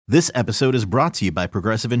This episode is brought to you by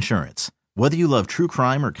Progressive Insurance. Whether you love true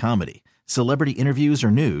crime or comedy, celebrity interviews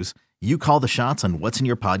or news, you call the shots on what's in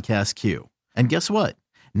your podcast queue. And guess what?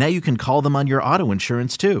 Now you can call them on your auto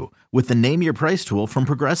insurance too with the Name Your Price tool from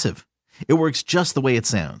Progressive. It works just the way it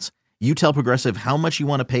sounds. You tell Progressive how much you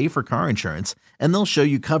want to pay for car insurance, and they'll show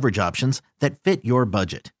you coverage options that fit your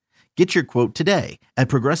budget. Get your quote today at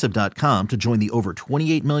Progressive.com to join the over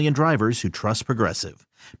 28 million drivers who trust Progressive.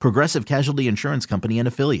 Progressive Casualty Insurance Company and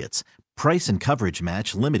Affiliates. Price and coverage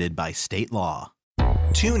match limited by state law.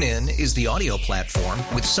 TuneIn is the audio platform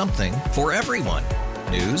with something for everyone.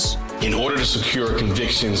 News. In order to secure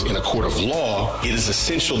convictions in a court of law, it is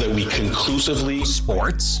essential that we conclusively.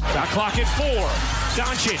 Sports. Shot clock at 4.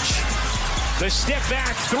 Doncic. The step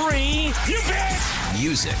back 3. You bet.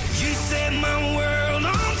 Music. You set my world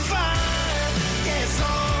on fire. Yes,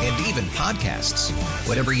 and even podcasts.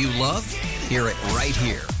 Whatever you love, hear it right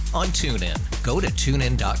here on TuneIn. Go to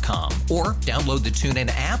TuneIn.com or download the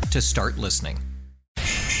TuneIn app to start listening.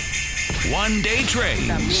 One-day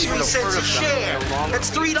trades. 3 cents a share.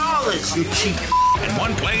 That's $3. You cheap. And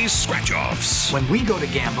one-play scratch-offs. When we go to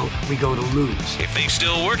gamble, we go to lose. If they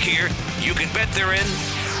still work here, you can bet they're in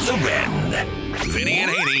the red. Vinny and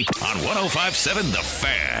Haney on 105.7 The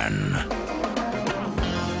Fan.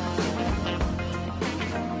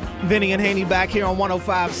 Vinny and Haney back here on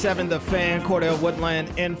 105.7 The Fan. Cordell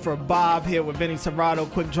Woodland in for Bob here with Vinny Serrato,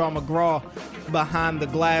 Quick Draw McGraw behind the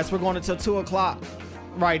glass. We're going until 2 o'clock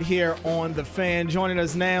right here on The Fan. Joining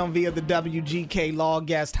us now via the WGK Law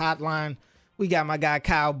Guest Hotline, we got my guy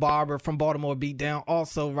Kyle Barber from Baltimore Beatdown.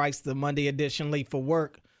 Also writes the Monday edition late for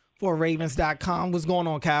work for Ravens.com. What's going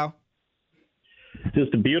on, Kyle?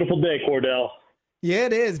 Just a beautiful day, Cordell. Yeah,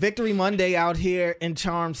 it is. Victory Monday out here in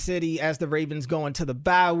Charm City as the Ravens go into the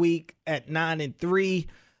bye week at 9-3.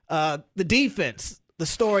 The defense, the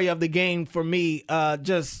story of the game for me,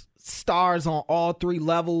 just stars on all three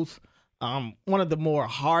levels. One of the more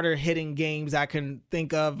harder hitting games I can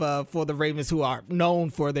think of for the Ravens, who are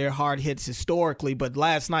known for their hard hits historically. But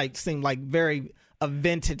last night seemed like very a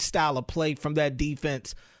vintage style of play from that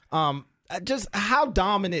defense. Just how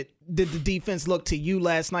dominant did the defense look to you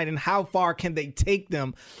last night, and how far can they take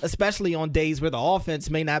them, especially on days where the offense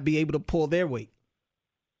may not be able to pull their weight?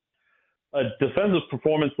 A defensive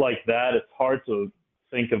performance like that, it's hard to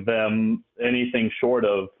think of them anything short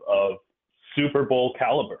of Super Bowl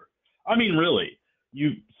caliber. I mean, really,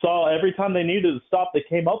 you saw every time they needed to stop, they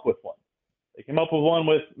came up with one. They came up with one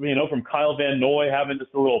with, from Kyle Van Noy having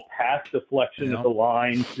just a little pass deflection at the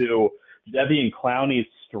line to Devian Clowney's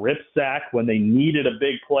strip sack when they needed a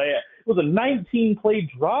big play. It was a 19-play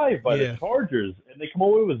drive by the Chargers, and they come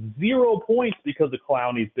away with 0 points because of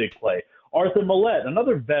Clowney's big play. Arthur Millette,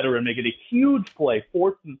 another veteran, making a huge play,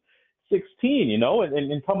 4th and 16,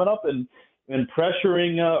 and coming up and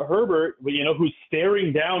pressuring Herbert, who's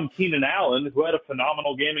staring down Keenan Allen, who had a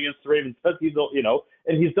phenomenal game against the Ravens.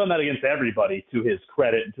 And he's done that against everybody, to his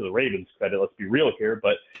credit and to the Ravens' credit. Let's be real here.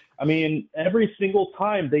 But, I mean, every single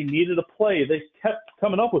time they needed a play, they kept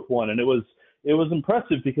coming up with one. And it was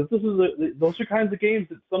impressive because those are kinds of games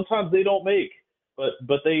that sometimes they don't make.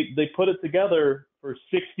 But they put it together for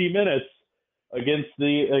 60 minutes against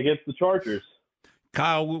the Chargers.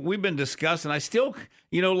 Kyle, we've been discussing. I still,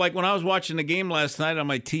 like when I was watching the game last night on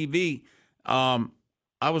my TV, I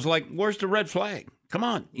was like, where's the red flag? Come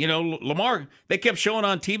on. Lamar, they kept showing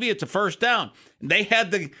on TV it's a first down. They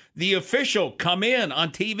had the official come in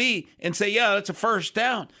on TV and say, yeah, that's a first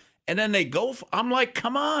down. And then they go. I'm like,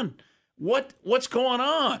 come on. What's going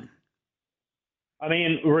on? I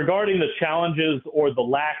mean, regarding the challenges or the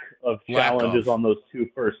lack of challenges on those 2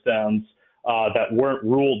 first downs that weren't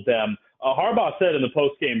ruled them, Harbaugh said in the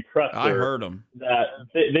post-game presser, I heard him, that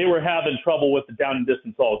they were having trouble with the down and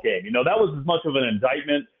distance all game. That was as much of an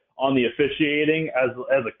indictment on the officiating as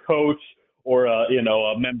a coach or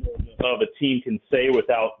a member of a team can say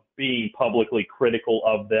without being publicly critical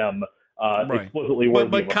of them explicitly.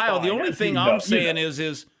 But Kyle, the only thing I'm saying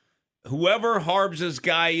is whoever Harbs'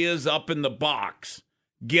 guy is up in the box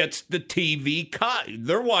gets the TV cut.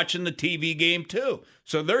 They're watching the TV game too,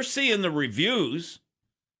 so they're seeing the reviews.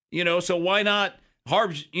 So why not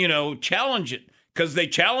Harbs, challenge it? Because they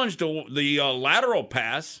challenged the lateral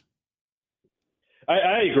pass.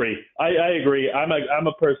 I agree. I agree. I'm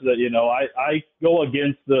a person that, I go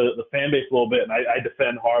against the fan base a little bit, and I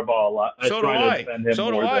defend Harbaugh a lot. So do I.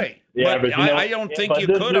 So do I. Yeah, but I don't think you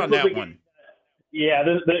could on that one. Yeah,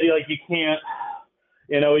 you can't.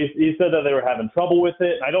 He said that they were having trouble with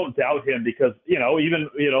it. I don't doubt him because, even,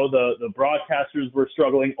 the broadcasters were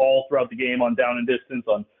struggling all throughout the game on down and distance,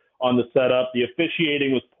 on the setup. The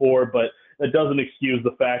officiating was poor, but that doesn't excuse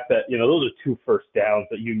the fact that, those are 2 first downs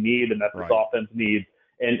that you need and that this offense needs.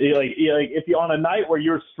 And if you're on a night where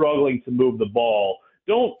you're struggling to move the ball,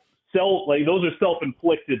 don't those are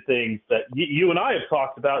self-inflicted things that you and I have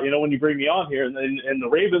talked about, when you bring me on here, and the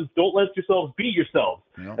Ravens, don't let yourselves beat yourselves.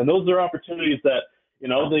 Yep. And those are opportunities that,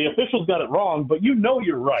 the officials got it wrong, but you're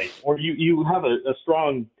right, or you have a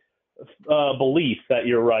strong belief that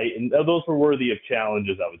you're right. And those were worthy of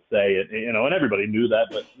challenges, I would say. And everybody knew that,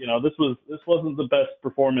 but this wasn't the best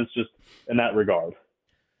performance just in that regard.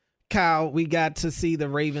 Kyle, we got to see the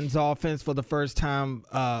Ravens offense for the first time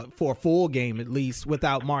for a full game, at least,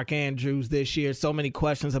 without Mark Andrews this year. So many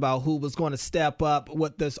questions about who was going to step up,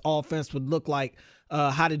 what this offense would look like.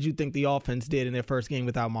 How did you think the offense did in their first game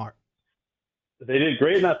without Mark? They did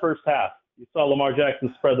great in that first half. You saw Lamar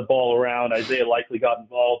Jackson spread the ball around. Isaiah Likely got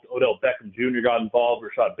involved. Odell Beckham Jr. got involved.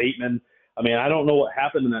 Rashad Bateman. I mean, I don't know what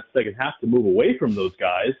happened in that second half to move away from those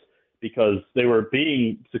guys, because they were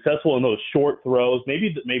being successful in those short throws.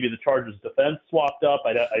 Maybe the Chargers defense swapped up.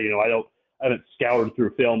 I haven't scoured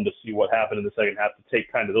through film to see what happened in the second half to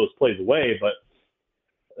take kind of those plays away. But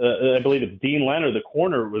I believe it's Dean Leonard, the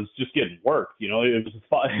corner, was just getting worked. It was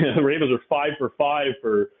the Ravens were 5 for 5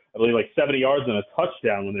 for, I believe, like 70 yards and a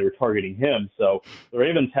touchdown when they were targeting him. So the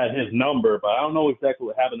Ravens had his number, but I don't know exactly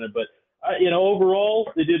what happened there. But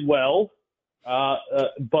overall they did well,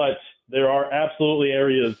 but there are absolutely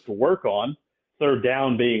areas to work on, third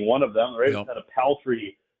down being one of them. The Ravens had a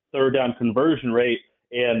paltry third down conversion rate,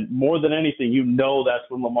 and more than anything, that's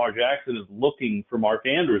when Lamar Jackson is looking for Mark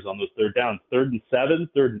Andrews on those third downs, 3rd and 7,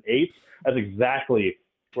 3rd and 8. That's exactly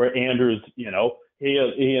where Andrews, he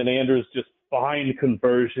and Andrews just find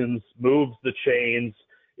conversions, moves the chains.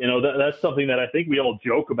 That's something that I think we all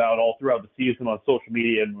joke about all throughout the season on social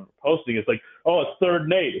media and posting. It's like, oh, it's 3rd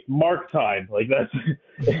and 8, it's Mark time. Like that's,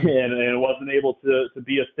 and it wasn't able to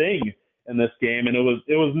be a thing in this game, and it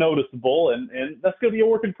was noticeable, and that's going to be a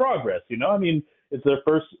work in progress. I mean, it's their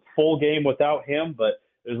first full game without him, but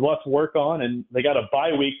there's lots to work on, and they got a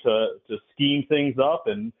bye week to scheme things up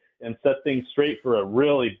and set things straight for a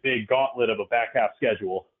really big gauntlet of a back half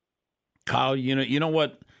schedule. Kyle, you know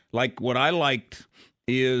what? Like what I liked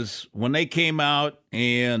is when they came out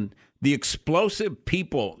and the explosive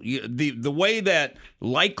people, the way that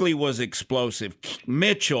Likely was explosive,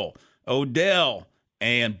 Mitchell, Odell,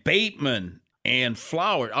 and Bateman and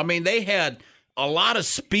Flower. I mean, they had a lot of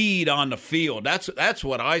speed on the field. That's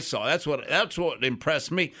what I saw. That's what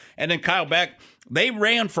impressed me. And then Kyle Beck, they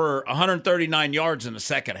ran for 139 yards in the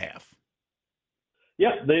second half.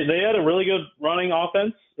 Yeah, they had a really good running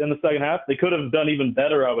offense in the second half. They could have done even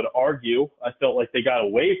better, I would argue. I felt like they got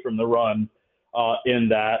away from the run in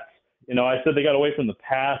that. I said they got away from the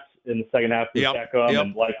pass in the second half with Beckham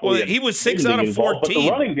and Likely. Well, he was 6 out of 14.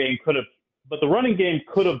 But the running game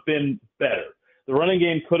could have been better. The running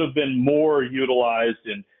game could have been more utilized,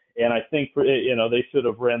 and I think they should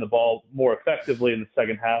have ran the ball more effectively in the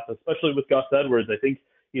second half, especially with Gus Edwards. I think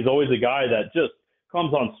he's always a guy that just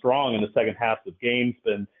comes on strong in the second half of games,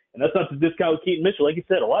 and that's not to discount Keaton Mitchell. Like you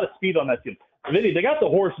said, a lot of speed on that team. Vinny, they got the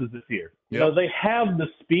horses this year. Yep. They have the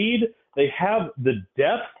speed, they have the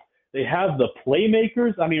depth, they have the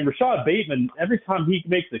playmakers. I mean, Rashad Bateman, every time he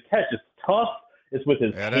makes a catch, it's tough. It's with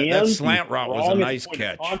his hands. That slant route was a nice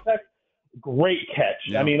catch. Great catch.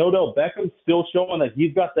 Yeah. I mean, Odell Beckham's still showing that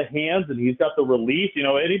he's got the hands and he's got the release.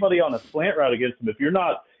 Anybody on a slant route against him, if you're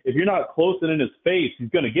not close and in his face, he's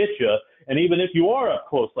going to get you. And even if you are up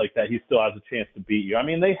close like that, he still has a chance to beat you. I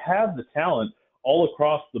mean, they have the talent all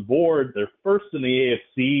across the board. They're first in the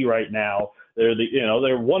AFC right now.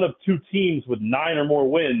 They're one of 2 teams with 9 or more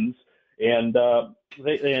wins, and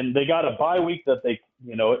they got a bye week that it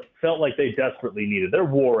felt like they desperately needed. They're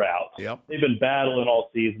wore out. Yep. They've been battling all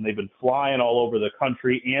season. They've been flying all over the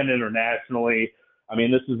country and internationally. I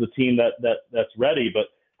mean, this is a team that's ready, but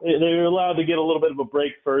they're allowed to get a little bit of a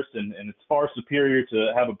break first, and it's far superior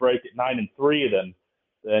to have a break at 9-3 than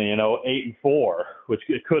 8-4, which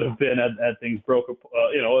it could have been had things broke up,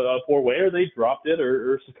 a poor way, or they dropped it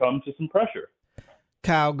or succumbed to some pressure.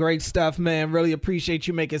 Kyle, great stuff, man. Really appreciate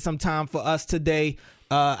you making some time for us today.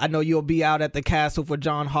 I know you'll be out at the Castle for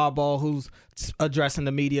John Harbaugh, who's addressing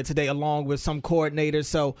the media today, along with some coordinators.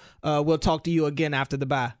 So we'll talk to you again after the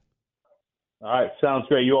bye. All right, sounds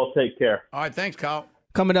great. You all take care. All right, thanks, Kyle.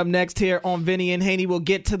 Coming up next here on Vinny and Haney, we'll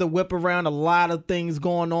get to the whip around. A lot of things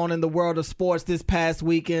going on in the world of sports this past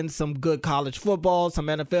weekend. Some good college football, some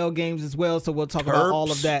NFL games as well. So we'll talk about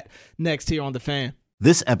all of that next here on The Fan.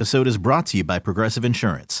 This episode is brought to you by Progressive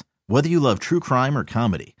Insurance. Whether you love true crime or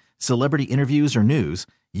comedy, celebrity interviews or news,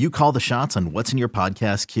 you call the shots on what's in your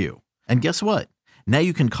podcast queue. And guess what? Now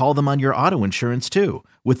you can call them on your auto insurance too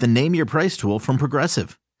with the Name Your Price tool from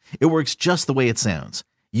Progressive. It works just the way it sounds.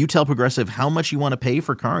 You tell Progressive how much you want to pay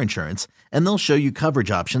for car insurance, and they'll show you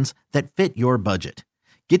coverage options that fit your budget.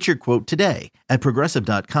 Get your quote today at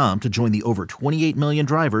Progressive.com to join the over 28 million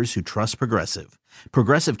drivers who trust Progressive.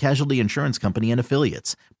 Progressive Casualty Insurance Company and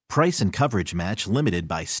Affiliates. Price and coverage match limited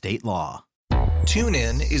by state law.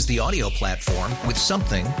 TuneIn is the audio platform with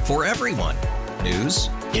something for everyone. News.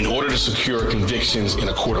 In order to secure convictions in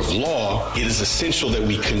a court of law, it is essential that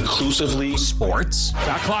we conclusively. Sports.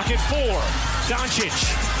 Shot clock at 4. Doncic.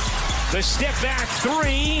 The step back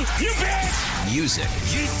 3. You bet. Music.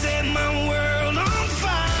 You set my world on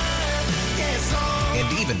fire. Yes,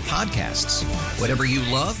 and even podcasts. Whatever you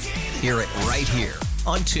love, hear it right here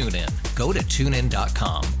on TuneIn. Go to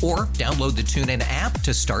TuneIn.com or download the TuneIn app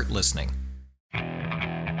to start listening.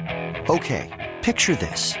 Okay, picture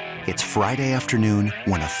this. It's Friday afternoon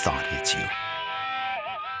when a thought hits you.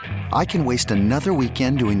 I can waste another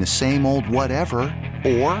weekend doing the same old whatever,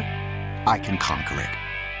 or I can conquer it.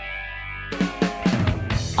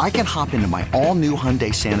 I can hop into my all-new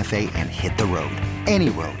Hyundai Santa Fe and hit the road. Any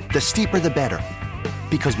road. The steeper, the better.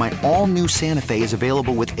 Because my all-new Santa Fe is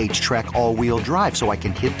available with H-Track all-wheel drive, so I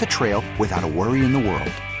can hit the trail without a worry in the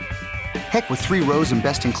world. Heck, with 3 rows and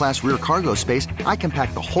best-in-class rear cargo space, I can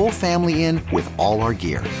pack the whole family in with all our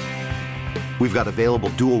gear. We've got available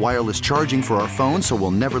dual wireless charging for our phones, so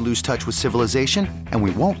we'll never lose touch with civilization, and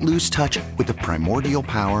we won't lose touch with the primordial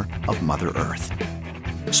power of Mother Earth.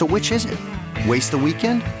 So which is it? Waste the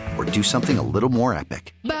weekend or do something a little more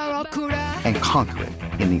epic? And conquer it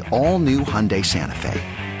in the all-new Hyundai Santa Fe.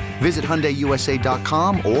 Visit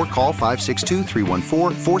HyundaiUSA.com or call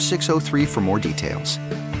 562-314-4603 for more details.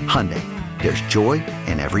 Hyundai, there's joy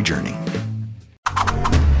in every journey.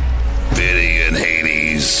 Vinny and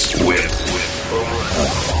Haney's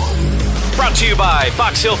Brought to you by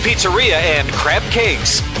Box Hill Pizzeria and Crab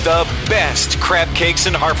Cakes. The best crab cakes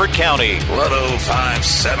in Harford County.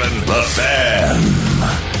 105.7 The Fan.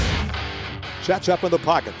 Sets up in the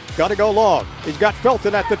pocket. Got to go long. He's got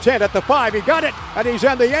Felton at the 10, at the 5. He got it, and he's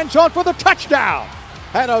in the end zone for the touchdown.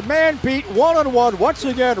 And a man beat one-on-one once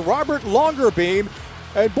again, Robert Longerbeam.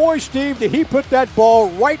 And boy, Steve, did he put that ball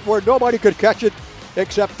right where nobody could catch it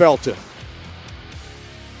except Felton.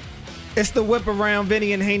 It's the whip around.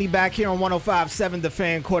 Vinny and Haney back here on 105.7 The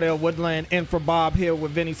Fan. Cordell Woodland in for Bob here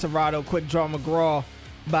with Vinny Serrato, Quick Draw McGraw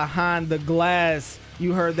behind the glass.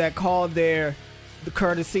 You heard that call there, the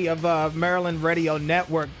courtesy of Maryland Radio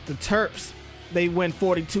Network. The Terps, they win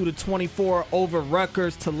 42-24 over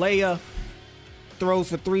Rutgers. Talea throws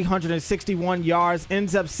for 361 yards,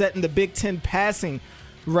 ends up setting the Big Ten passing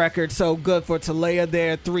record. So good for Talea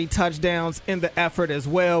there. 3 touchdowns in the effort as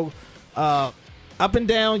well. Up and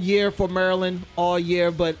down year for Maryland all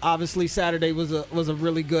year, but obviously Saturday was a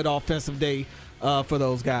really good offensive day for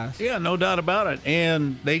those guys. Yeah, no doubt about it.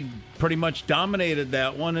 And they pretty much dominated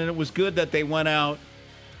that one, and it was good that they went out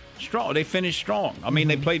strong. They finished strong. I mean,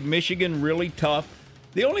 they played Michigan really tough.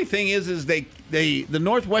 The only thing is the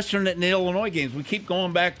Northwestern and the Illinois games, we keep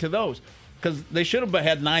going back to those because they should have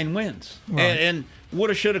had 9 wins. Right. And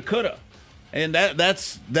woulda, shoulda, coulda. And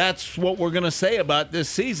that's what we're going to say about this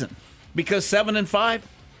season. Because 7-5,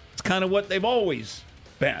 it's kind of what they've always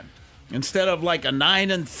been. Instead of like a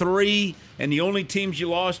 9-3, and the only teams you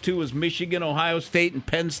lost to was Michigan, Ohio State, and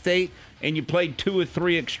Penn State, and you played 2 or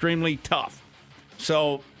 3 extremely tough.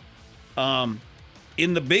 So,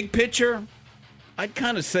 in the big picture, I'd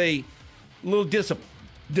kind of say a little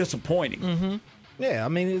disappointing. Mm-hmm. Yeah, I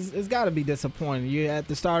mean, it's got to be disappointing. You at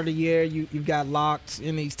the start of the year, you've got Locks,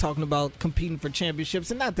 and he's talking about competing for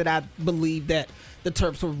championships. And not that I believe that the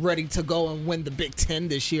Terps were ready to go and win the Big Ten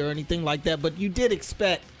this year or anything like that, but you did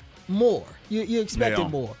expect more. You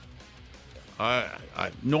expected more.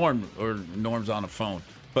 Norm's on the phone,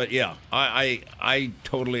 but yeah, I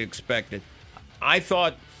totally expected. I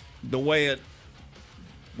thought the way it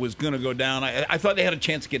was going to go down, I thought they had a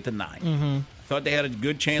chance to get to 9. Mm-hmm. I thought they had a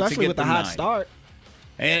good chance especially to get to 9. Especially with the hot start.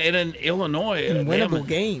 And in Illinois, in winnable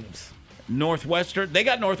games. Northwestern, they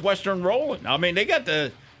got Northwestern rolling. I mean, they got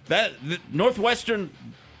the Northwestern.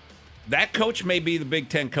 That coach may be the Big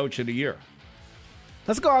Ten Coach of the Year.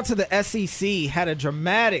 Let's go out to the SEC. Had a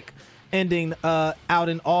dramatic ending out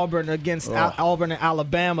in Auburn against Auburn and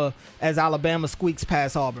Alabama as Alabama squeaks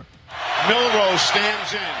past Auburn. Milrose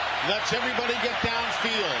stands in, lets everybody get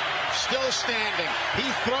downfield. Still standing. He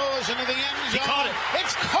throws into the end zone. He caught it.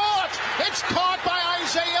 It's caught. It's caught by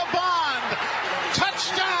Isaiah Bond.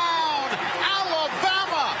 Touchdown,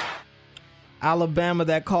 Alabama. Alabama,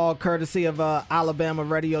 that call courtesy of Alabama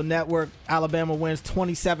Radio Network. Alabama wins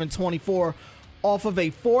 27-24 off of a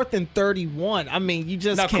 4th and 31. I mean, you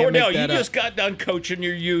just can't Cordell, make that you up. just got done coaching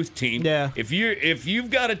your youth team. Yeah. If you've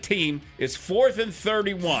got a team, it's 4th and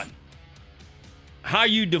 31. How are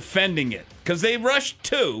you defending it? Because they rushed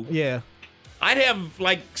 2. Yeah. I'd have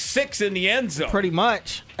like 6 in the end zone. Pretty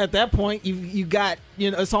much. At that point, you got,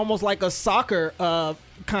 it's almost like a soccer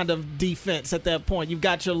kind of defense at that point. You've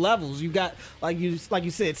got your levels. You've got, like you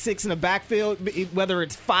said, 6 in the backfield, whether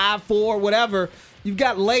it's 5, 4, whatever. You've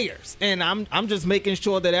got layers, and I'm just making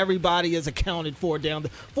sure that everybody is accounted for down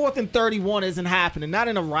the 4th and 31 isn't happening. Not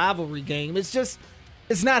in a rivalry game. It's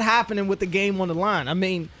not happening with the game on the line. I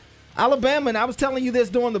mean, Alabama, and I was telling you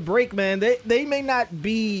this during the break, man, they may not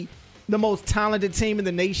be the most talented team in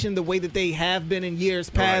the nation the way that they have been in years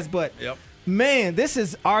past, but man, this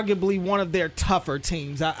is arguably one of their tougher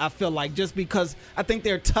teams, I feel like, just because I think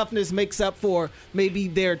their toughness makes up for maybe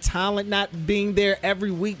their talent not being there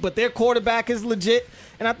every week, but their quarterback is legit,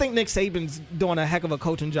 and I think Nick Saban's doing a heck of a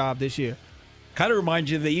coaching job this year. Kind of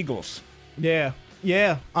reminds you of the Eagles.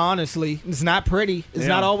 Yeah, honestly. It's not pretty. It's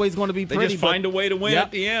not always going to be pretty. They just find a way to win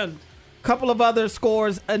at the end. Couple of other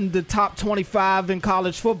scores in the top 25 in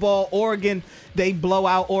college football. Oregon, they blow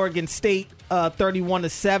out Oregon State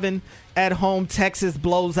 31-7 at home. Texas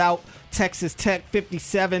blows out Texas Tech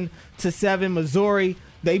 57-7. Missouri,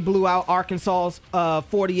 they blew out Arkansas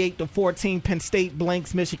 48-14. Penn State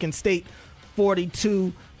blanks Michigan State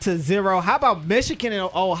 42-0. How about Michigan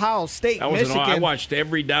and Ohio State? I watched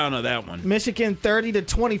every down of that one. Michigan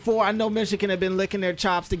 30-24. I know Michigan have been licking their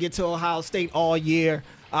chops to get to Ohio State all year.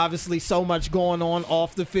 Obviously, so much going on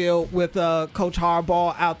off the field with Coach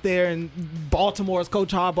Harbaugh out there, and Baltimore's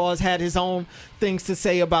Coach Harbaugh has had his own things to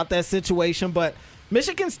say about that situation. But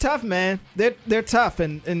Michigan's tough, man. They're tough,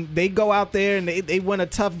 and they go out there and they win a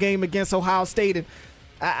tough game against Ohio State. And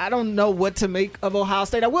I don't know what to make of Ohio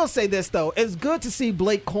State. I will say this, though. It's good to see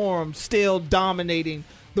Blake Corum still dominating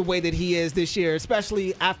the way that he is this year,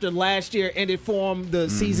 especially after last year ended for him, the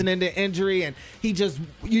season ended injury, and he just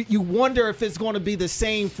you wonder if it's going to be the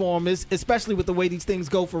same for him, especially with the way these things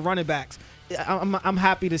go for running backs. I'm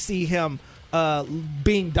happy to see him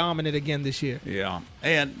being dominant again this year. Yeah,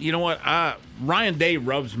 and you know what? Ryan Day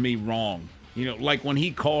rubs me wrong. Like when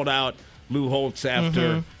he called out Lou Holtz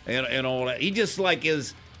after and all that, he just like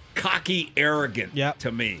is cocky, arrogant to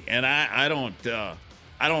me, and I don't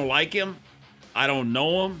like him. I don't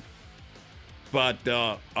know him, but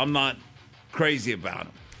I'm not crazy about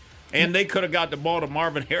him. And they could have got the ball to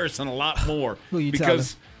Marvin Harrison a lot more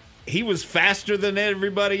because he was faster than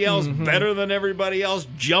everybody else, better than everybody else,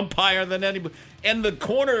 jump higher than anybody. And the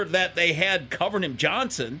corner that they had covering him,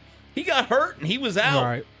 Johnson, he got hurt and he was out.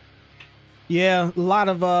 Right. Yeah, a lot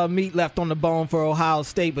of meat left on the bone for Ohio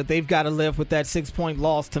State, but they've got to live with that 6-point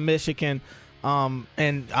loss to Michigan.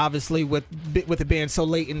 And obviously with it being so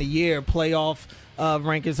late in the year, playoff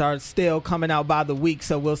rankings are still coming out by the week,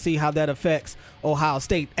 so we'll see how that affects Ohio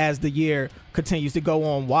State as the year continues to go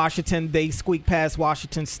on. Washington, they squeak past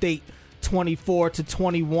Washington State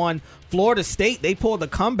 24-21. Florida State, they pulled a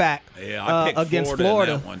comeback against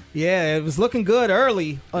Florida. In that one. Yeah, it was looking good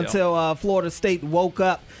early until Florida State woke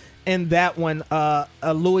up. In that one,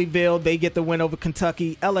 Louisville, they get the win over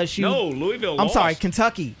Kentucky. LSU. No, Louisville lost. I'm sorry,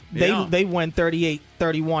 Kentucky. They win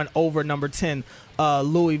 38-31 over number 10,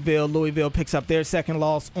 Louisville. Louisville picks up their second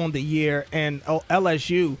loss on the year. And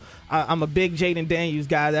LSU, I'm a big Jaden Daniels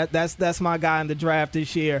guy. That's my guy in the draft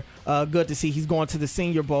this year. Good to see he's going to the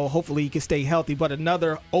Senior Bowl. Hopefully he can stay healthy. But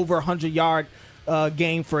another over 100-yard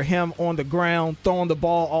game for him on the ground, throwing the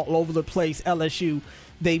ball all over the place. LSU,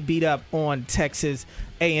 they beat up on Texas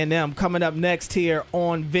A&M. Coming up next here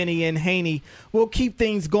on Vinny and Haney, we'll keep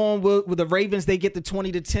things going with the Ravens. They get the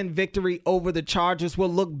 20-10 victory over the Chargers.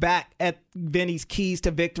 We'll look back at Vinny's keys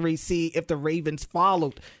to victory, see if the Ravens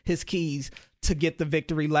followed his keys to get the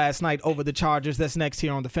victory last night over the Chargers. That's next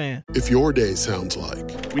here on The Fan. If your day sounds like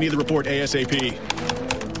we need the report ASAP,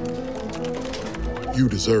 you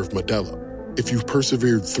deserve Modelo. If you've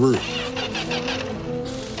persevered through,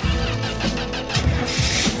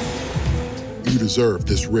 you deserve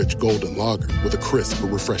this rich golden lager with a crisp but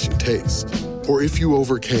refreshing taste. Or if you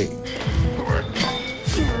overcame. 2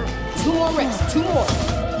 more reps, 2 more.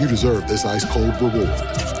 You deserve this ice-cold reward.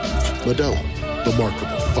 Modelo, the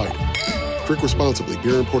Remarkable Fighter. Drink responsibly.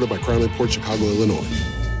 Beer imported by Crown Imports, Chicago, Illinois.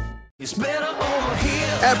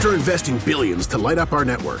 After investing billions to light up our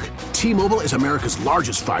network, T-Mobile is America's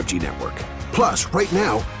largest 5G network. Plus, right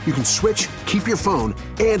now, you can switch, keep your phone,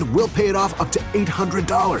 and we'll pay it off up to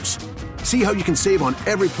 $800. See how you can save on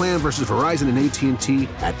every plan versus Verizon and AT&T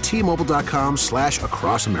at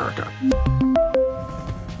T-Mobile.com/across America.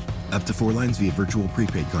 Up to 4 lines via virtual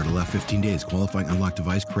prepaid card. Allow 15 days. Qualifying unlocked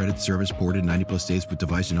device credit service ported 90-plus days with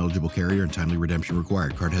device and eligible carrier and timely redemption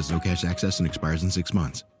required. Card has no cash access and expires in 6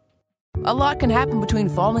 months. A lot can happen between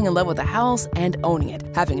falling in love with a house and owning it.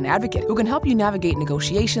 Having an advocate who can help you navigate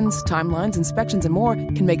negotiations, timelines, inspections, and more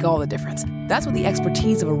can make all the difference. That's what the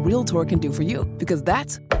expertise of a Realtor can do for you, because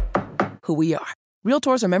that's who we are.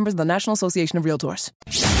 Realtors are members of the National Association of Realtors.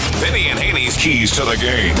 Vinny and Haney's keys to the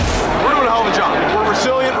game. We're doing a hell of a job. We're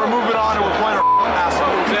resilient, we're moving on, and we're playing our ass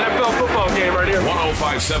off. It's an NFL football game right here.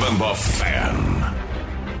 105.7 The Fan.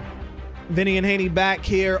 Vinny and Haney back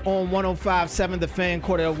here on 105.7 The Fan.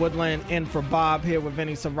 Cordell Woodland in for Bob here with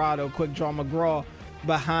Vinny Serrato. Quick Draw McGraw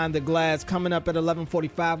behind the glass. Coming up at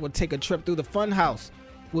 11:45, we'll take a trip through the Funhouse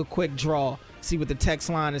with Quick Draw. See what the text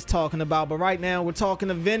line is talking about. But right now, we're talking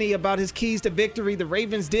to Vinny about his keys to victory. The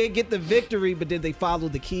Ravens did get the victory, but did they follow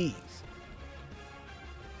the keys?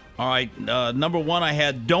 All right, number one, I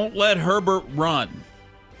had don't let Herbert run.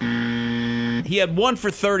 He had 1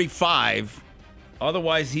 for 35.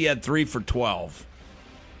 Otherwise, he had 3 for 12.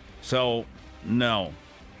 So, no.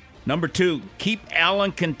 Number two, keep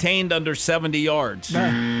Allen contained under 70 yards. He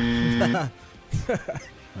had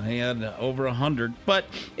over 100. But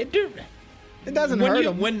it doesn't hurt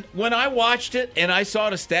him. When I watched it and I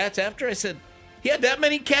saw the stats after, I said, he had that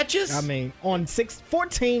many catches? I mean,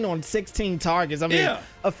 14 on 16 targets. I mean,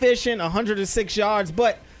 efficient, 106 yards.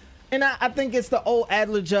 And I think it's the old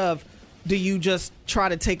adage of, do you just try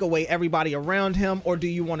to take away everybody around him, or do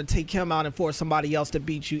you want to take him out and force somebody else to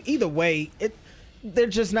beat you? Either way, they're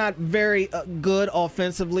just not very good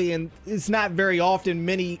offensively, and it's not very often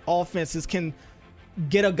many offenses can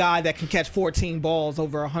get a guy that can catch 14 balls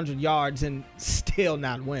over 100 yards and still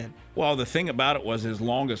not win. Well, the thing about it was his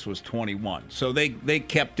longest was 21, so they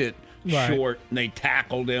kept it short and they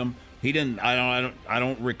tackled him. He didn't. I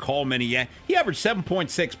don't recall many. He averaged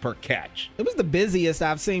 7.6 per catch. It was the busiest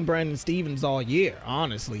I've seen Brandon Stevens all year.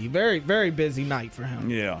 Honestly, very very busy night for him.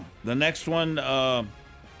 Yeah. The next one,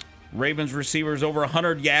 Ravens receivers over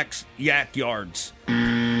 100 yak yards.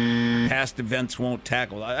 Past events won't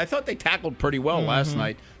tackle. I thought they tackled pretty well last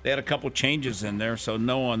night. They had a couple changes in there, so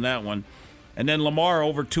no on that one. And then Lamar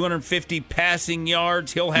over 250 passing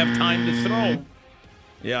yards. He'll have time to throw.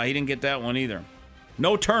 Yeah, he didn't get that one either.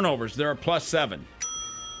 No turnovers. They're a +7.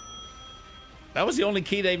 That was the only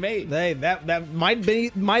key they made. That might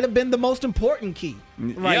have been the most important key.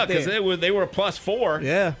 Yeah, because they were a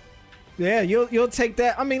 +4. Yeah. You'll take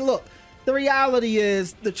that. I mean, look, the reality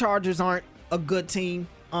is the Chargers aren't a good team,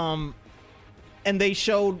 and they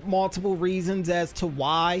showed multiple reasons as to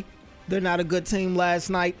why they're not a good team last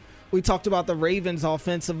night. We talked about the Ravens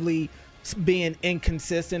offensively being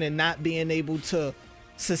inconsistent and not being able to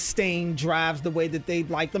sustain drives the way that they'd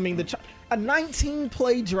like. I mean, a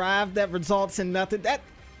 19-play drive that results in nothing,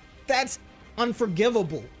 that's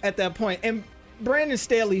unforgivable at that point. And Brandon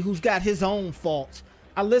Staley, who's got his own faults,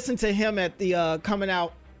 I listened to him at the coming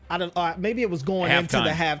out of maybe it was going into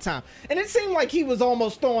the halftime, and it seemed like he was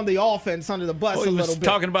almost throwing the offense under the bus a little bit. He was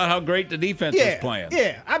talking about how great the defense was playing.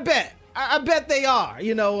 Yeah, I bet they are.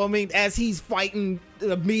 You know, I mean, as he's fighting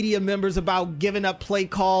media members about giving up play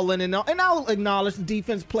calling, and I'll acknowledge the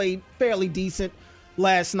defense played fairly decent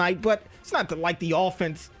last night, but it's not like the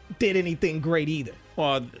offense did anything great either.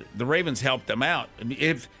 Well, the Ravens helped them out. I mean,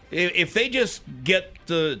 if they just get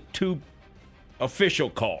the 2 official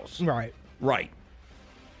calls right,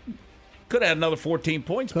 could have had another 14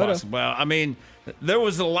 points possible. Well, I mean, there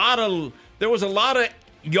was a lot of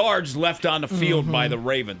yards left on the field by the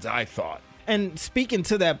Ravens, I thought. And speaking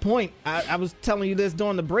to that point, I was telling you this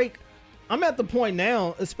during the break. I'm at the point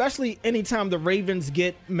now, especially anytime the Ravens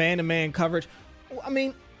get man-to-man coverage. I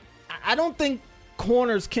mean, I don't think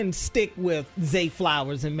corners can stick with Zay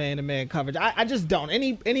Flowers in man-to-man coverage. I just don't.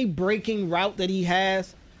 Any breaking route that he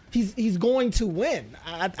has, he's going to win.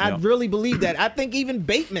 I really believe that. I think even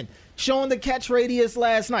Bateman showing the catch radius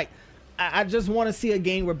last night. I just want to see a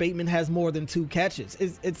game where Bateman has more than 2 catches.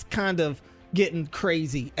 It's kind of getting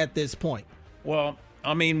crazy at this point. Well,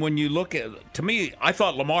 I mean, when you look at, to me, I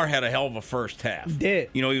thought Lamar had a hell of a first half. He did.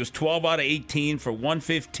 You know, he was 12 out of 18 for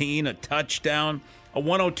 115, a touchdown, a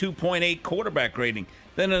 102.8 quarterback rating.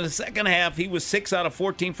 Then in the second half, he was 6 out of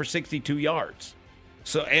 14 for 62 yards.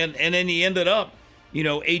 So and then he ended up,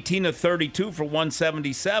 18 of 32 for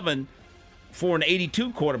 177 for an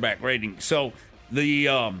 82 quarterback rating. So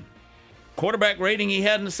the quarterback rating he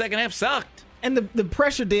had in the second half sucked. And the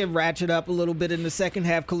pressure did ratchet up a little bit in the second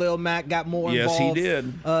half. Khalil Mack got more involved. Yes,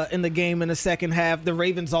 he did. In the game in the second half. The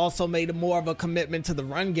Ravens also made more of a commitment to the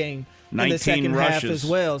run game in the second half as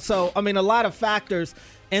well. So, I mean, a lot of factors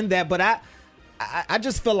in that. But I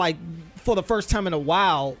just feel like for the first time in a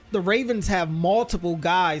while, the Ravens have multiple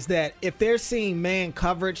guys that if they're seeing man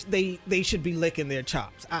coverage, they should be licking their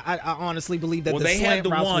chops. I honestly believe that the slant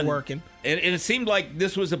routes were working. And it seemed like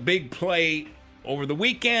this was a big play over the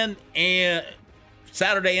weekend and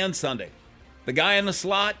Saturday and Sunday. The guy in the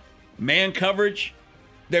slot, man coverage,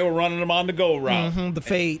 they were running him on the go route. Mm-hmm, the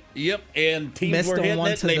fade. Yep, and teams were hitting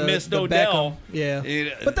it, and they missed Odell. Yeah.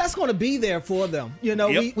 But that's going to be there for them. You know,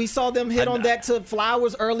 we saw them hit on that to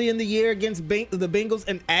Flowers early in the year against the Bengals,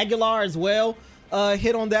 and Aguilar as well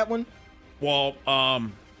hit on that one. Well,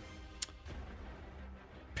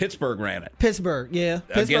 Pittsburgh ran it. Pittsburgh, yeah.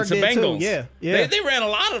 Pittsburgh against the Bengals. Too. Yeah. They ran a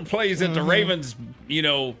lot of plays that the Ravens,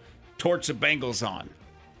 torched the Bengals on.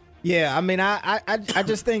 Yeah, I mean, I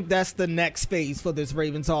just think that's the next phase for this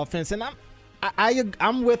Ravens offense, and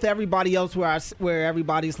I'm with everybody else where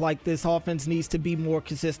everybody's like this offense needs to be more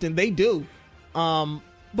consistent. They do,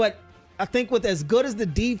 but I think with as good as the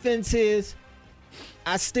defense is,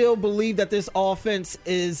 I still believe that this offense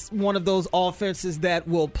is one of those offenses that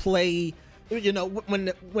will play. When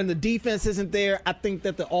the defense isn't there, I think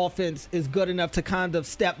that the offense is good enough to kind of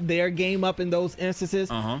step their game up in those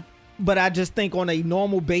instances. But I just think on a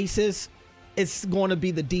normal basis, it's going to be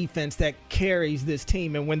the defense that carries this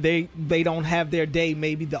team. And when they don't have their day,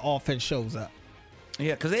 maybe the offense shows up.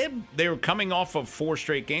 Yeah, because they were coming off of 4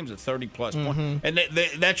 straight games of 30-plus points. And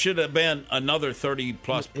that should have been another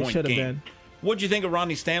 30-plus point game. What did you think of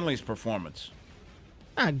Ronnie Stanley's performance?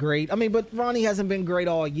 Not great. I mean, but Ronnie hasn't been great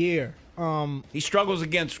all year. He struggles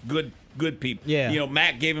against good people. Yeah.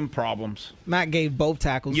 Matt gave him problems. Matt gave both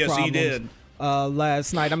tackles problems. Yes, he did.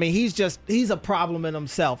 Last night. I mean, he's a problem in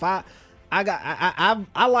himself. I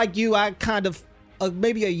like you. I kind of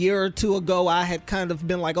maybe a year or two ago, I had kind of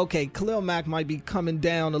been like, okay, Khalil Mack might be coming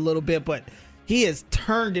down a little bit, but he has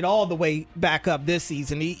turned it all the way back up this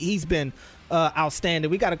season. He's been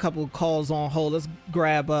outstanding. We got a couple of calls on hold. Let's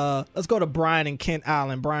go to Brian and Kent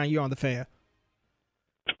Island. Brian, you're on the Fan.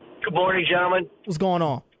 Good morning, gentlemen. What's going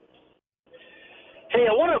on? Hey,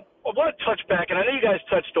 I want to touch back, and I know you guys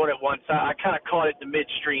touched on it once. I kind of caught it in the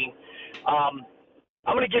midstream. I'm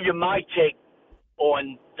going to give you my take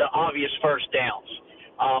on the obvious first downs.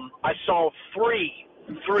 I saw three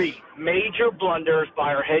major blunders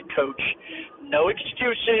by our head coach. No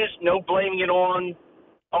excuses, no blaming it on,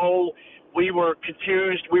 we were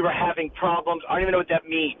confused, we were having problems. I don't even know what that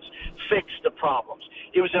means. Fix the problems.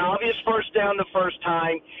 It was an obvious first down the first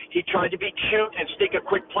time. He tried to be cute and stick a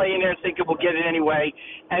quick play in there thinking we'll get it anyway,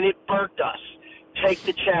 and it burnt us. Take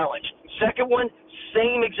the challenge. Second one,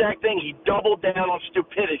 same exact thing. He doubled down on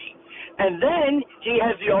stupidity. And then he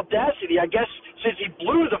has the audacity, I guess, since he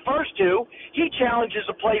blew the first two, he challenges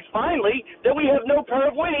a play finally that we have no part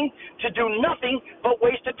of winning to do nothing but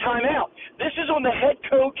waste a timeout. This is on the head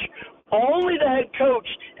coach, only the head coach.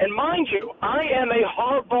 And mind you, I am a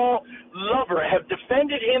hardball lover. I have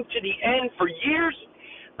defended him to the end for years.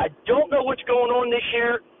 I don't know what's going on this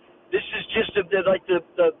year. This is just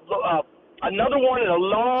another one in a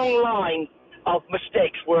long line of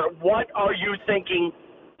mistakes where what are you thinking,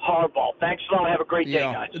 Harbaugh? Thanks a lot. Have a great day,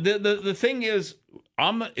 guys. The thing is,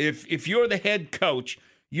 if you're the head coach,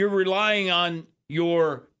 you're relying on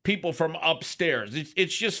your people from upstairs.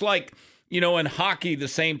 It's just like, in hockey, the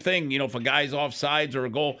same thing. If a guy's offsides or a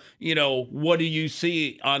goal, what do you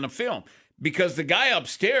see on the film? Because the guy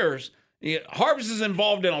upstairs, Harbs is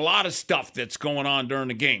involved in a lot of stuff that's going on during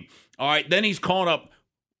the game. All right, then he's calling up,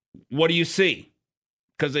 what do you see?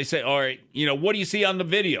 Because they say, all right, what do you see on the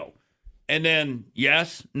video? And then,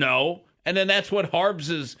 yes, no. And then that's what Harbs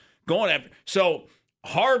is going after. So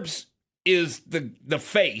Harbs is the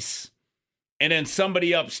face, and then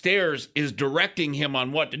somebody upstairs is directing him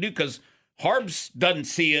on what to do, because Harbs doesn't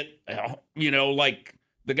see it, like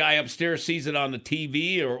the guy upstairs sees it on the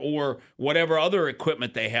TV or whatever other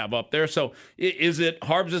equipment they have up there. So is it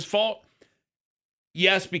Harbs' fault?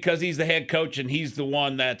 Yes, because he's the head coach and he's the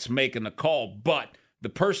one that's making the call. But the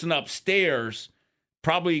person upstairs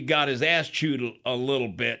probably got his ass chewed a little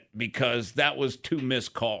bit because that was 2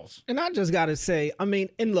 missed calls. And I just got to say,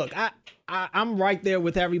 and look, I'm right there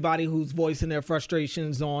with everybody who's voicing their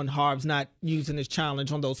frustrations on Harbs not using his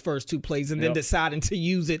challenge on those first 2 plays and then deciding to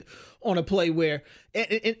use it on a play where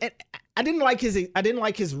and I didn't like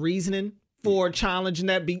his reasoning for challenging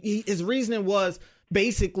that. His reasoning was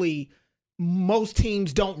basically most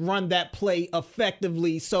teams don't run that play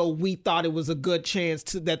effectively, so we thought it was a good chance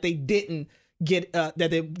that they didn't get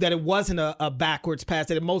that it wasn't a backwards pass,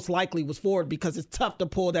 that it most likely was forward because it's tough to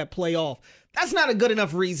pull that play off. That's not a good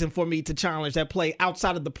enough reason for me to challenge that play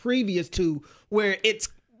outside of the previous 2 where it's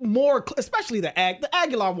more, especially the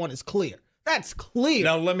Aguilar one is clear. That's clear.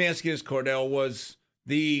 Now, let me ask you this, Cordell. Was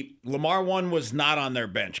the Lamar one was not on their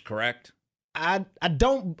bench, correct?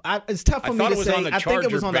 It's tough for me to say. I think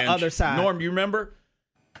it was on the other side. Norm, you remember?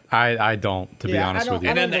 I don't, to be honest with you.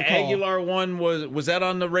 And then the Aguilar one, was that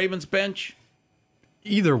on the Ravens bench?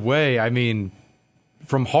 Either way, I mean,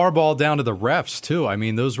 from Harbaugh down to the refs, too. I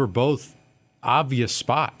mean, those were both obvious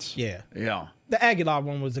spots. Yeah. Yeah. The Aguilar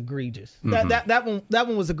one was egregious. Mhm. That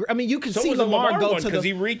one was. I mean, you can So see was the Lamar go one, to because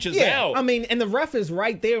he reaches yeah, out. I mean, and the ref is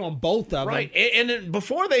right there on both of them. Right. And then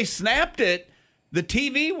before they snapped it, the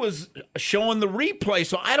TV was showing the replay.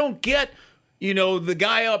 So I don't get, the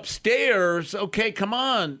guy upstairs. Okay, come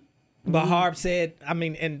on. But Harb said, I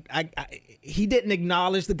mean, and he didn't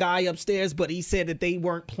acknowledge the guy upstairs, but he said that they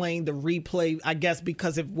weren't playing the replay, I guess,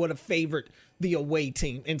 because it would have favored the away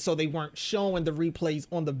team. And so they weren't showing the replays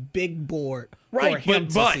on the big board for him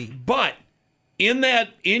to see. But in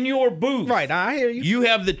your booth, right, I hear you. You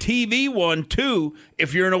have the TV one too.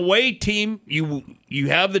 If you're an away team, you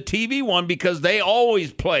have the TV one because they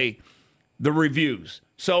always play the reviews.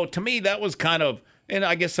 So to me, that was kind of, and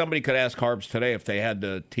I guess somebody could ask Harbs today if they had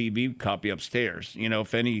the TV copy upstairs.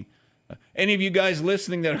 If any of you guys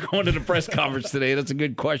listening that are going to the press conference today, that's a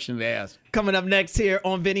good question to ask. Coming up next here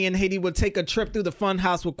on Vinny and Haiti, we'll take a trip through the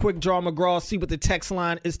Funhouse with Quick Draw McGraw, see what the text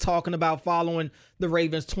line is talking about following the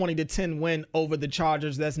Ravens' 20-10 win over the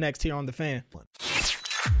Chargers. That's next here on The Fan.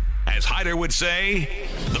 As Hyder would say,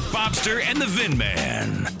 the Bobster and the Vin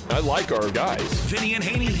Man. I like our guys. Vinny and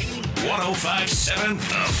Haney, 105.7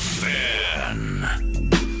 The Fan.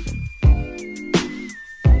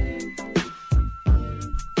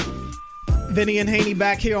 Vinny and Haney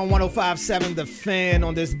back here on 105.7 The Fan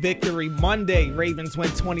on this Victory Monday. Ravens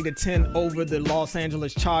went 20-10 over the Los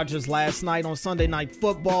Angeles Chargers last night on Sunday Night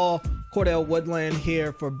Football. Cordell Woodland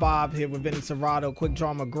here for Bob, here with Vinny Serrato, Quick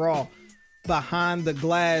Draw McGraw behind the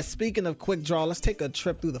glass. Speaking of Quick Draw, let's take a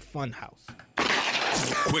trip through the Funhouse.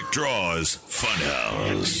 Quick Draws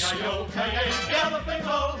Funhouse.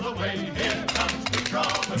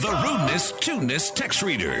 The rudeness, tuneness text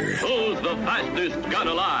reader. Who's the fastest gun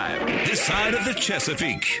alive? This side of the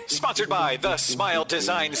Chesapeake. Sponsored by the Smile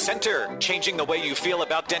Design Center. Changing the way you feel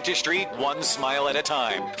about dentistry, one smile at a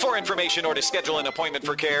time. For information or to schedule an appointment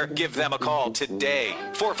for care, give them a call today.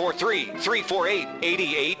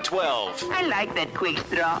 443-348-8812. I like that quick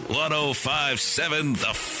draw. 105.7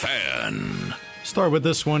 The Fan. Start with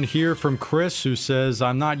this one here from Chris, who says,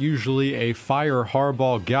 I'm not usually a fire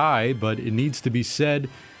Harbaugh guy, but it needs to be said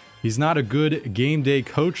he's not a good game day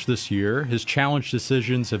coach this year. His challenge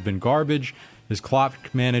decisions have been garbage. His clock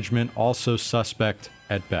management also suspect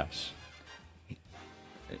at best.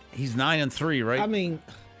 He's 9-3, right? I mean,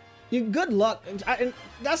 good luck. And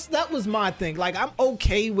that was my thing. Like, I'm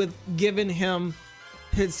okay with giving him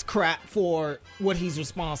his crap for what he's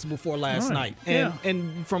responsible for last night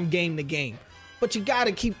and from game to game. But you got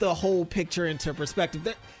to keep the whole picture into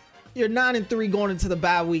perspective. You're 9-3 going into the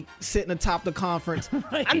bye week, sitting atop the conference.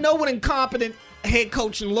 Right. I know what incompetent head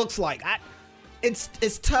coaching looks like.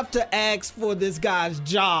 It's tough to ask for this guy's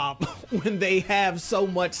job when they have so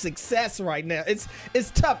much success right now. It's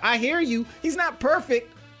tough. I hear you. He's not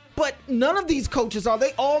perfect, but none of these coaches are.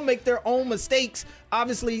 They all make their own mistakes.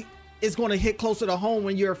 Obviously, it's going to hit closer to home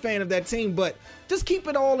when you're a fan of that team, but just keep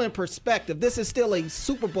it all in perspective. This is still a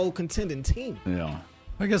Super Bowl contending team. Yeah.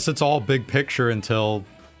 I guess it's all big picture until,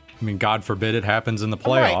 God forbid it happens in the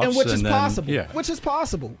playoffs. Right, and which is possible. Yeah. Which is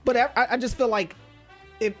possible. But I just feel like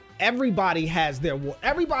if everybody has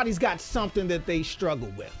everybody's got something that they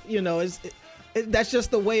struggle with. That's just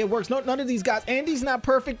the way it works. None of these guys, Andy's not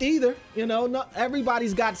perfect either.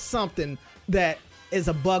 Everybody's got something that is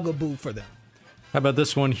a bugaboo for them. How about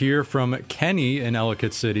this one here from Kenny in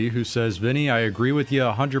Ellicott City, who says, Vinny, I agree with you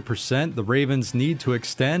 100%. The Ravens need to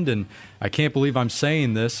extend, and I can't believe I'm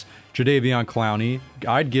saying this, Jadeveon Clowney,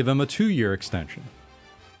 I'd give him a 2-year extension.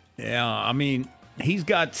 Yeah, he's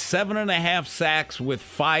got 7.5 sacks with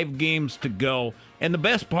 5 games to go. And the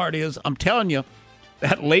best part is, I'm telling you,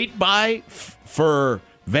 that late bye for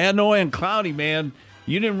Van Noy and Clowney, man,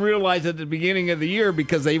 you didn't realize at the beginning of the year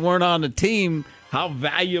because they weren't on the team how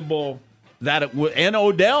valuable that it would, and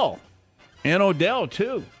Odell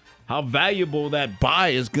too, how valuable that bye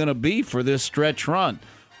is going to be for this stretch run.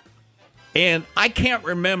 And I can't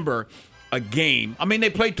remember a game. They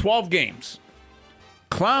played 12 games.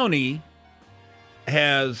 Clowney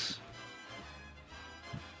has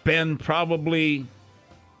been probably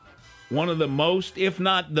one of the most, if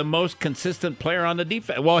not the most consistent player on the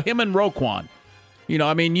defense. Well, him and Roquan. You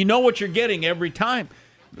know what you're getting every time.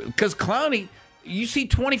 Because Clowney, you see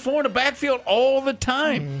 24 in the backfield all the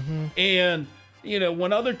time. Mm-hmm. And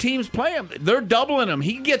when other teams play him, they're doubling him.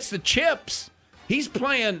 He gets the chips. He's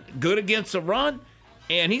playing good against the run,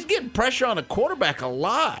 and he's getting pressure on the quarterback a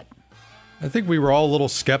lot. I think we were all a little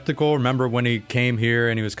skeptical. Remember when he came here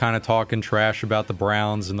and he was kind of talking trash about the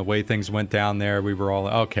Browns and the way things went down there? We were all,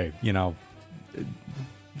 okay,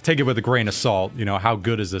 take it with a grain of salt. How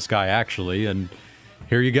good is this guy actually? And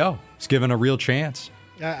here you go. He's given a real chance.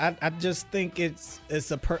 I just think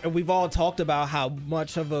we've all talked about how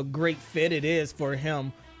much of a great fit it is for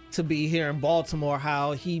him to be here in Baltimore,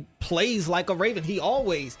 how he plays like a Raven. He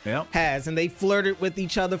always has, and they flirted with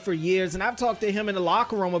each other for years. And I've talked to him in the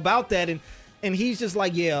locker room about that, and he's just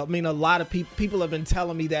like, a lot of people have been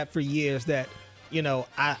telling me that for years, that,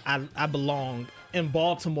 I belong in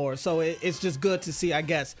Baltimore. So it's just good to see, I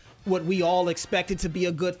guess, what we all expected to be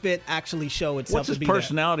a good fit actually show itself. What's his to be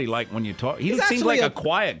personality like when you talk? He seems like a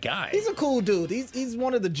quiet guy. He's a cool dude. He's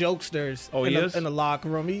one of the jokesters in the locker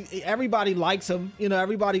room. Everybody likes him.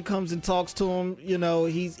 Everybody comes and talks to him.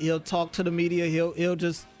 He'll talk to the media. He'll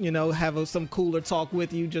just have some cooler talk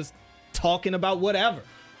with you, just talking about whatever.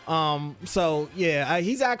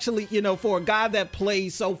 He's actually for a guy that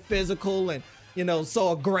plays so physical and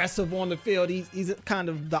so aggressive on the field, he's kind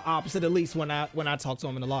of the opposite, at least when I talk to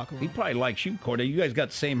him in the locker room. He probably likes you, Corday. You guys got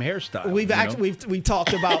the same hairstyle. We've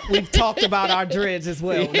talked about our dreads as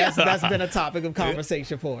well. Yeah. That's been a topic of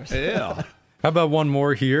conversation for us. Yeah. How about one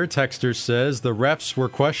more here? Texter says the refs were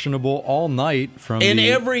questionable all night from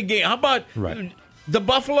every game. How about the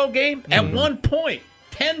Buffalo game? Mm-hmm. At one point,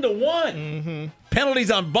 10-1. Mm-hmm.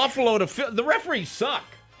 Penalties on Buffalo the referees suck.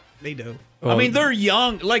 They do. I mean, they're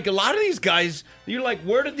young. Like, a lot of these guys, you're like,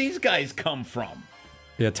 where did these guys come from?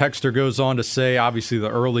 Yeah, Texter goes on to say, obviously, the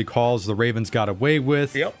early calls the Ravens got away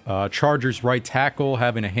with. Yep. Chargers right tackle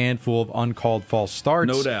having a handful of uncalled false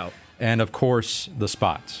starts. No doubt. And, of course, the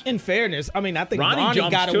spots. In fairness, I think Ronnie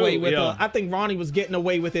got away with it. I think Ronnie was getting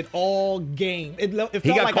away with it all game. It felt he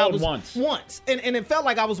got like called I was once. And it felt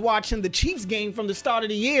like I was watching the Chiefs game from the start of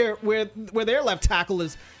the year where their left tackle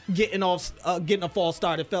is getting a false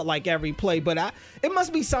start. It felt like every play. But it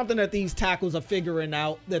must be something that these tackles are figuring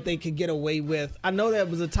out that they could get away with. I know that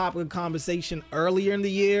was a topic of conversation earlier in the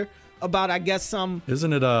year about, I guess, some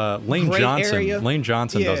Isn't it Lane Johnson? Area. Lane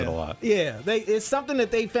Johnson does it a lot. Yeah, it's something that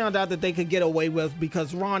they found out that they could get away with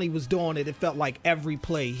because Ronnie was doing it. It felt like every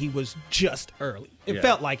play he was just early. It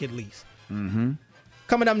felt like, at least. Mm-hmm.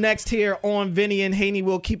 Coming up next here on Vinny and Haney,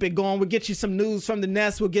 we'll keep it going. We'll get you some news from the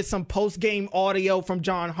Nest. We'll get some post-game audio from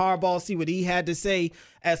John Harbaugh, see what he had to say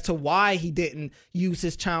as to why he didn't use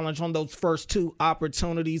his challenge on those first two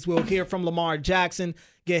opportunities. We'll hear from Lamar Jackson,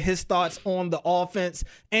 get his thoughts on the offense,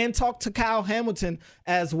 and talk to Kyle Hamilton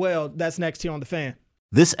as well. That's next here on The Fan.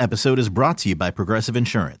 This episode is brought to you by Progressive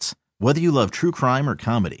Insurance. Whether you love true crime or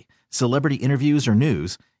comedy, celebrity interviews or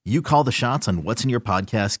news, you call the shots on what's in your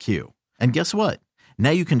podcast queue. And guess what?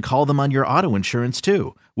 Now you can call them on your auto insurance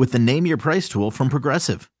too with the Name Your Price tool from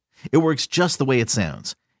Progressive. It works just the way it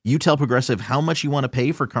sounds. You tell Progressive how much you want to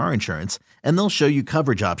pay for car insurance, and they'll show you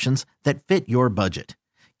coverage options that fit your budget.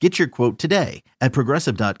 Get your quote today at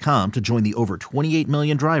Progressive.com to join the over 28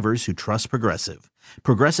 million drivers who trust Progressive.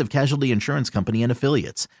 Progressive Casualty Insurance Company and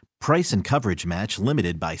Affiliates. Price and coverage match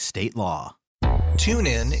limited by state law.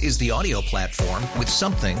 TuneIn is the audio platform with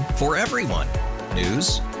something for everyone.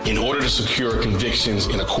 News. In order to secure convictions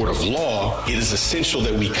in a court of law, it is essential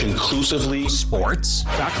that we conclusively. Sports.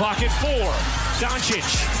 Shot clock at 4. Doncic.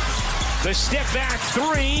 The step back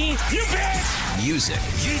 3. You bet. Music.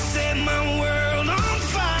 You set my world on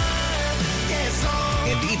fire. Yes,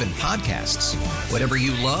 and even podcasts. Whatever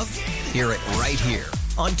you love, hear it right here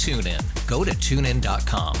on TuneIn. Go to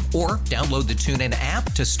TuneIn.com or download the TuneIn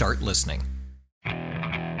app to start listening.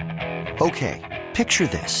 Okay, picture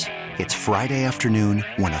this. It's Friday afternoon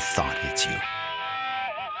when a thought hits you.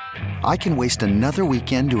 I can waste another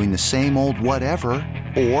weekend doing the same old whatever,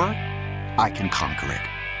 or I can conquer it.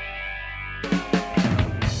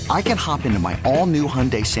 I can hop into my all-new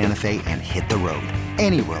Hyundai Santa Fe and hit the road.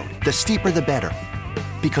 Any road. The steeper, the better.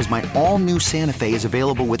 Because my all-new Santa Fe is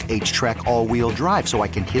available with H-Track all-wheel drive, so I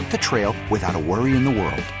can hit the trail without a worry in the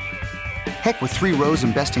world. Heck, with 3 rows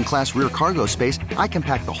and best-in-class rear cargo space, I can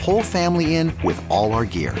pack the whole family in with all our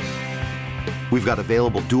gear. We've got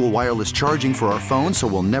available dual wireless charging for our phones, so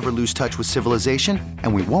we'll never lose touch with civilization,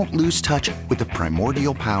 and we won't lose touch with the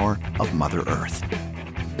primordial power of Mother Earth.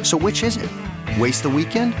 So which is it? Waste the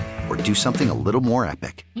weekend or do something a little more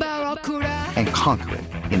epic? And conquer it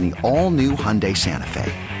in the all-new Hyundai Santa Fe.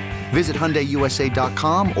 Visit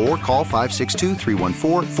HyundaiUSA.com or call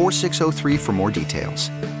 562-314-4603 for more details.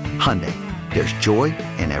 Hyundai, there's joy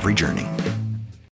in every journey.